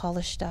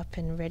polished up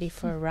and ready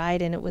for a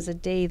ride. And it was a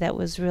day that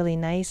was really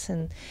nice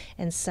and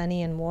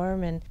sunny and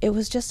warm, and it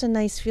was just a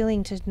nice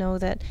feeling to know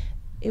that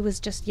it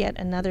was just yet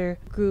another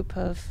group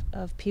of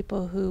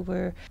people who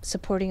were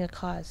supporting a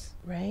cause,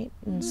 right?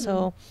 And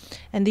so,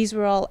 and these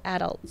were all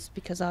adults,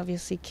 because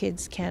obviously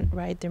kids can't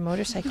ride their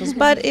motorcycles.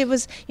 But it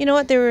was,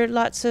 there were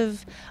lots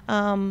of,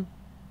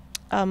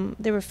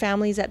 there were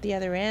families at the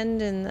other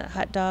end, and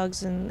hot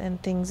dogs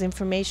and things,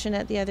 information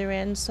at the other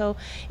end. So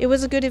it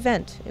was a good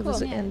event. It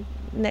was, and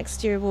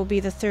next year will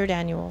be the third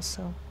annual,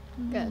 so.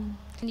 Good.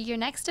 And your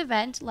next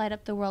event, Light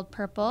Up the World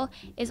Purple,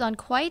 is on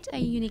quite a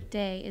unique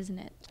day, isn't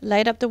it?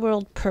 Light Up the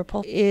World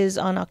Purple is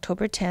on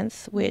October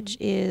 10th, which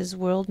is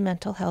World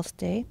Mental Health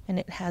Day, and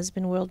it has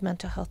been World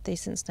Mental Health Day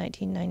since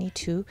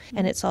 1992,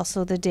 and it's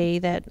also the day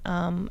that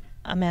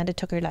Amanda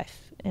took her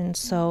life. And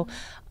so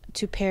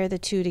to pair the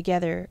two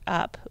together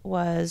up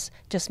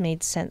just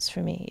made sense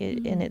for me,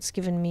 and it's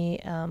given me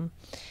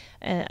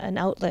an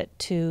outlet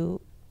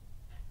to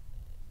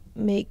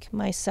make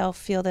myself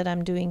feel that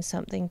I'm doing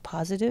something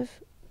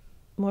positive,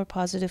 more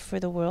positive for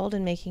the world,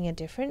 and making a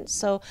difference.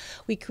 So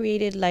we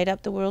created Light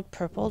Up the World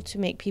Purple to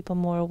make people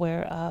more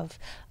aware of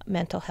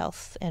mental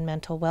health and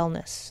mental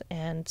wellness.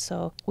 And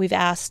so we've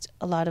asked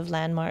a lot of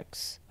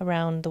landmarks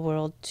around the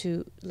world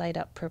to light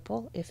up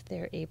purple if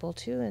they're able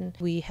to, and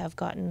we have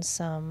got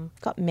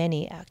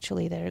many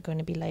actually that are going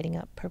to be lighting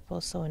up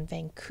purple. So in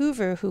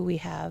Vancouver, we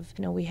have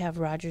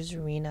Rogers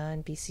Arena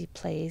and BC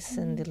Place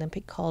and the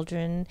Olympic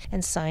Cauldron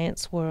and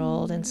Science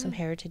World and some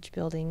heritage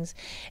buildings.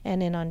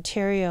 And in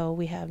Ontario,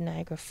 we have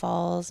Niagara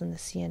Falls and the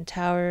CN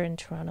Tower and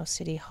Toronto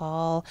City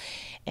Hall,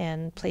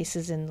 and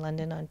places in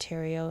London,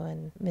 Ontario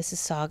and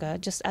Mississauga,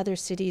 just other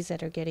cities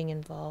that are getting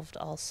involved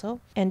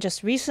also. And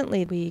just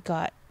recently we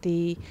got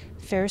the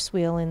Ferris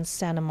wheel in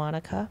Santa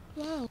Monica.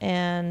 Wow.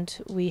 And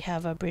we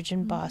have a bridge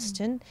in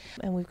Boston,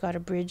 and we've got a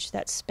bridge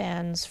that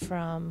spans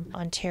from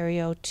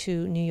Ontario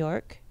to New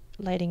York,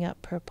 lighting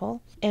up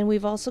purple. And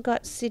we've also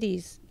got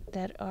cities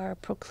that are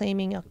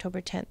proclaiming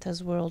October 10th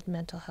as World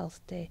Mental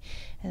Health Day,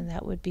 and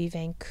that would be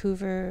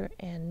Vancouver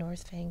and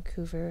North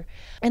Vancouver.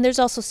 And there's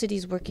also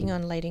cities working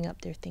on lighting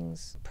up their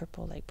things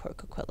purple, like Port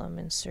Coquitlam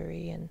and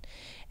Surrey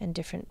and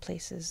different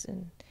places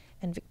and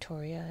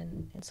Victoria,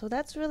 and so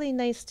that's really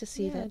nice to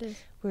see that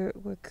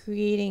we're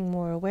creating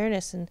more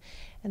awareness, and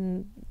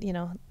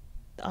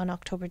on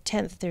October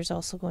 10th there's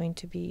also going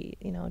to be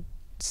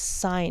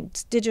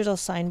digital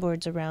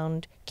signboards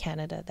around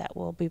Canada that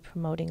will be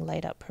promoting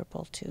Light Up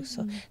Purple too.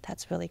 So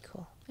that's really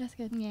cool. That's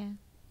good. Yeah.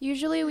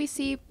 Usually we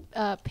see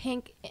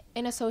pink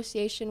in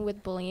association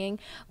with bullying,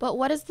 but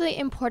what is the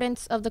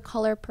importance of the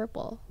color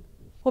purple?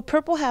 Well,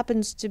 purple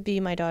happens to be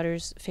my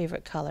daughter's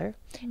favorite color,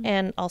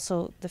 and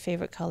also the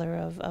favorite color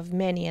of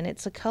many. And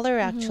it's a color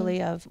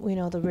actually of,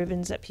 the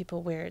ribbons that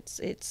people wear.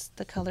 It's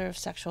the color of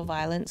sexual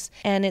violence,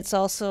 and it's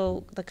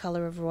also the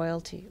color of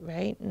royalty,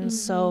 right? And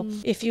so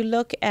if you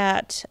look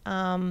at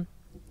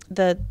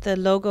the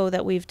logo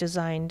that we've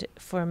designed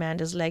for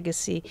Amanda's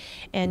legacy,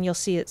 and you'll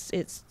see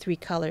it's three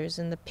colors,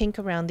 and the pink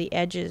around the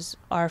edges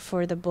are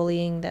for the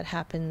bullying that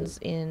happens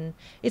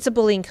it's a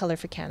bullying color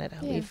for Canada.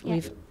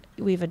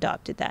 We've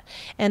adopted that.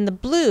 And the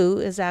blue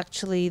is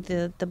actually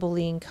the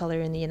bullying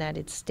color in the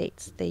United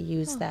States. They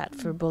use that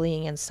for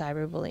bullying and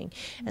cyberbullying.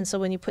 And so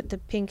when you put the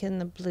pink and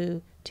the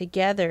blue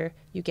together,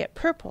 you get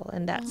purple,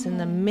 and that's in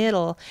the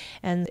middle.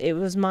 And it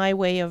was my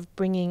way of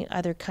bringing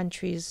other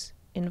countries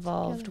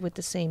involved with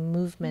the same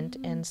movement.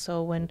 And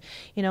so when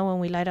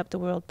we light up the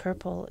world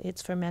purple,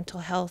 it's for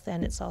mental health,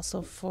 and it's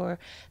also for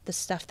the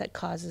stuff that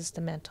causes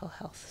the mental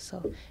health.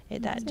 So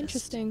that's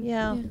interesting.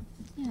 Yeah.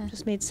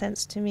 Just made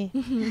sense to me.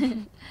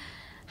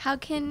 How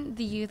can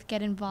the youth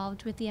get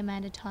involved with the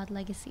Amanda Todd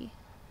Legacy?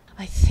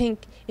 I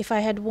think if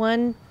I had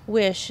one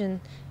wish,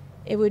 and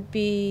it would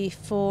be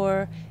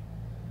for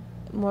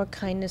more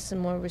kindness and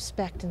more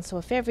respect. And so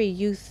if every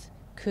youth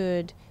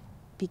could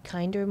be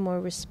kinder, more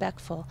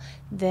respectful,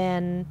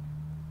 then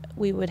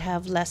we would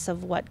have less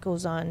of what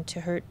goes on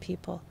to hurt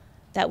people.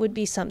 That would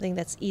be something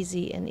that's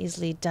easy and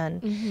easily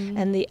done.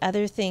 And the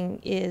other thing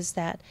is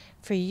that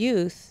for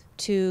youth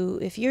to,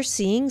 if you're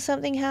seeing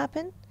something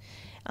happen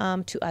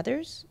to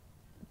others,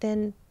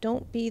 then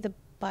don't be the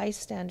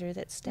bystander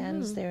that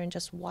stands there and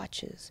just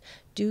watches.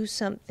 Do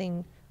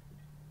something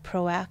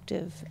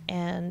proactive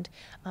and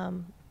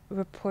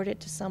report it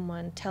to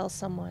someone, tell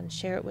someone,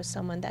 share it with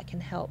someone that can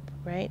help,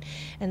 right?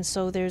 And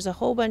so there's a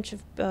whole bunch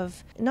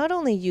of not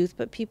only youth,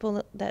 but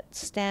people that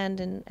stand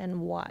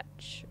and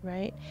watch,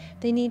 right?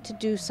 They need to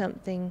do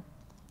something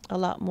a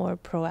lot more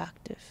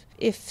proactive.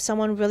 If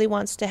someone really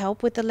wants to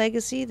help with the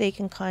legacy, they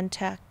can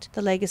contact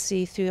the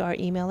legacy through our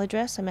email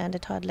address,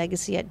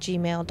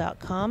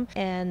 amandatoddlegacy@gmail.com,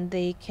 and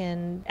they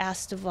can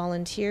ask to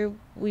volunteer.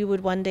 We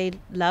would one day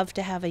love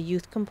to have a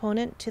youth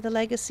component to the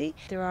legacy.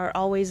 There are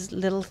always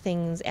little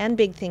things and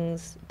big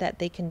things that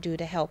they can do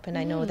to help, and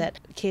I know that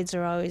kids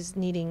are always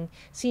needing,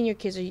 senior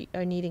kids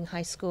are needing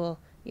high school,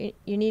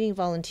 you're needing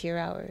volunteer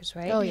hours,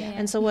 right? Oh, yeah.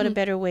 And so what a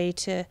better way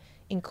to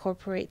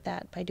incorporate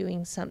that by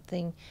doing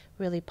something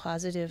really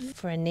positive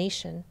for a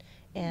nation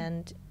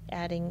and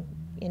adding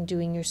and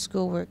doing your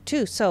schoolwork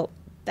too. So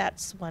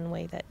that's one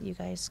way that you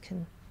guys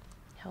can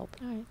help.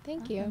 All right,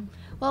 thank you.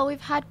 Well,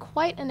 we've had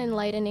quite an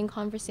enlightening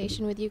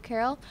conversation with you,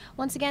 Carol.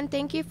 Once again,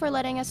 thank you for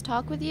letting us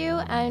talk with you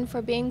and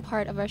for being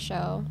part of our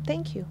show.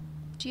 Thank you.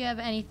 Do you have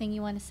anything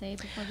you want to say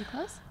before we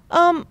close?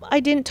 I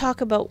didn't talk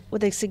about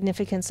the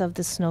significance of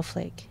the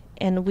snowflake,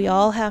 and we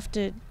all have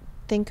to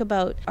think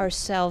about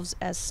ourselves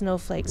as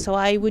snowflakes. So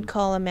I would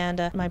call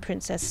Amanda my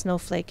Princess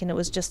Snowflake, and it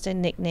was just a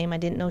nickname. I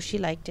didn't know she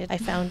liked it. I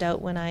found out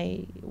when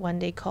I one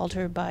day called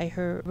her by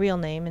her real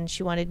name, and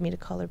she wanted me to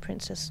call her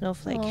Princess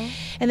Snowflake. Aww.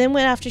 And then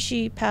when after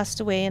she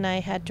passed away and I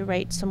had to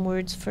write some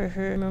words for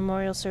her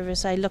memorial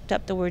service, I looked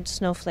up the word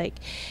snowflake.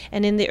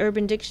 And in the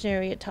Urban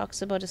Dictionary, it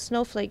talks about a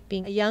snowflake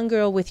being a young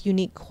girl with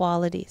unique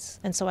qualities.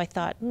 And so I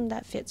thought,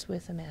 that fits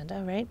with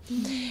Amanda, right?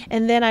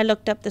 And then I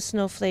looked up the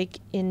snowflake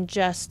in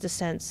just the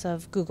sense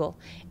of Google,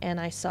 and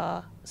I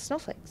saw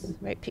snowflakes,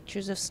 right?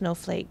 Pictures of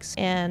snowflakes.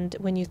 And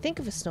when you think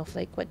of a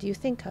snowflake, what do you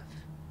think of?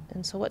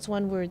 And so what's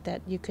one word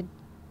that you could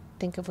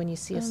think of when you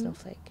see a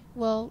snowflake?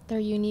 Well, they're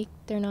unique.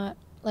 They're not,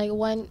 like,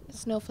 one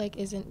snowflake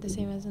isn't the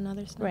same as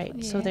another snowflake.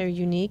 Right, so they're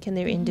unique and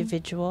they're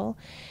individual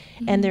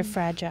and they're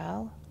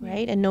fragile,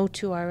 right? And no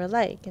two are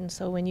alike. And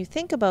so when you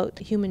think about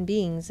human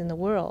beings in the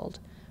world,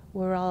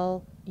 we're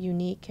all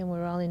unique and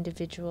we're all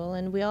individual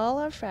and we all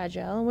are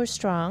fragile and we're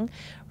strong,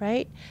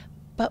 right?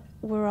 But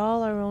we're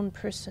all our own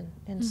person.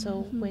 And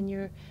so when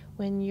you're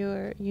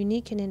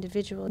unique and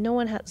individual, no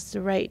one has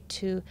the right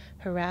to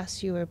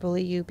harass you or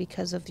bully you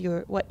because of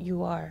what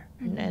you are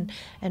and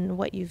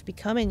what you've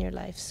become in your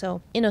life.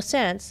 So in a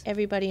sense,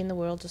 everybody in the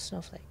world is a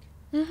snowflake.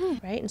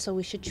 Right? And so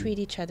we should treat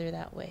each other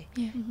that way.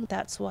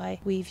 That's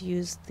why we've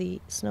used the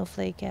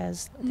snowflake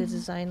as the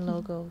design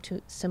logo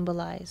to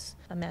symbolize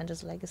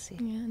Amanda's legacy.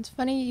 Yeah, it's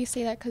funny you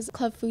say that because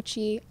Club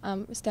F.U.C.I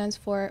stands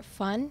for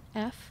fun,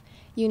 F,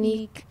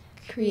 unique,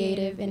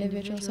 creative,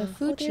 individual. So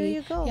F.U.C.I. Oh, there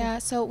you go. Yeah,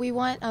 so we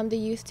want the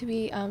youth to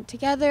be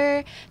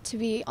together, to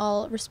be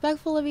all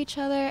respectful of each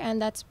other,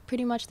 and that's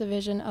pretty much the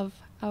vision of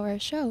our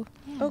show.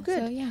 Oh,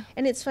 good. So, yeah.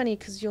 And it's funny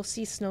because you'll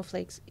see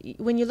snowflakes.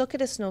 When you look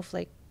at a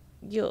snowflake,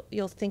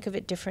 you'll think of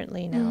it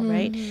differently now,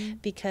 right?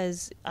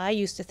 Because I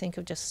used to think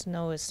of just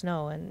snow as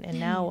snow, and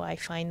now I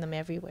find them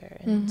everywhere.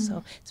 And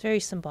so it's very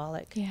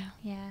symbolic. Yeah.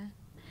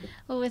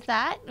 Well, with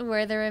that,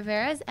 we're the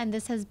Riveras, and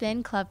this has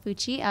been Club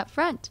F.U.C.I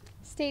Upfront.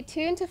 Stay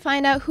tuned to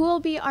find out who will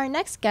be our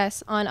next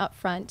guest on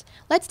Upfront.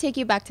 Let's take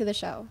you back to the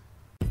show.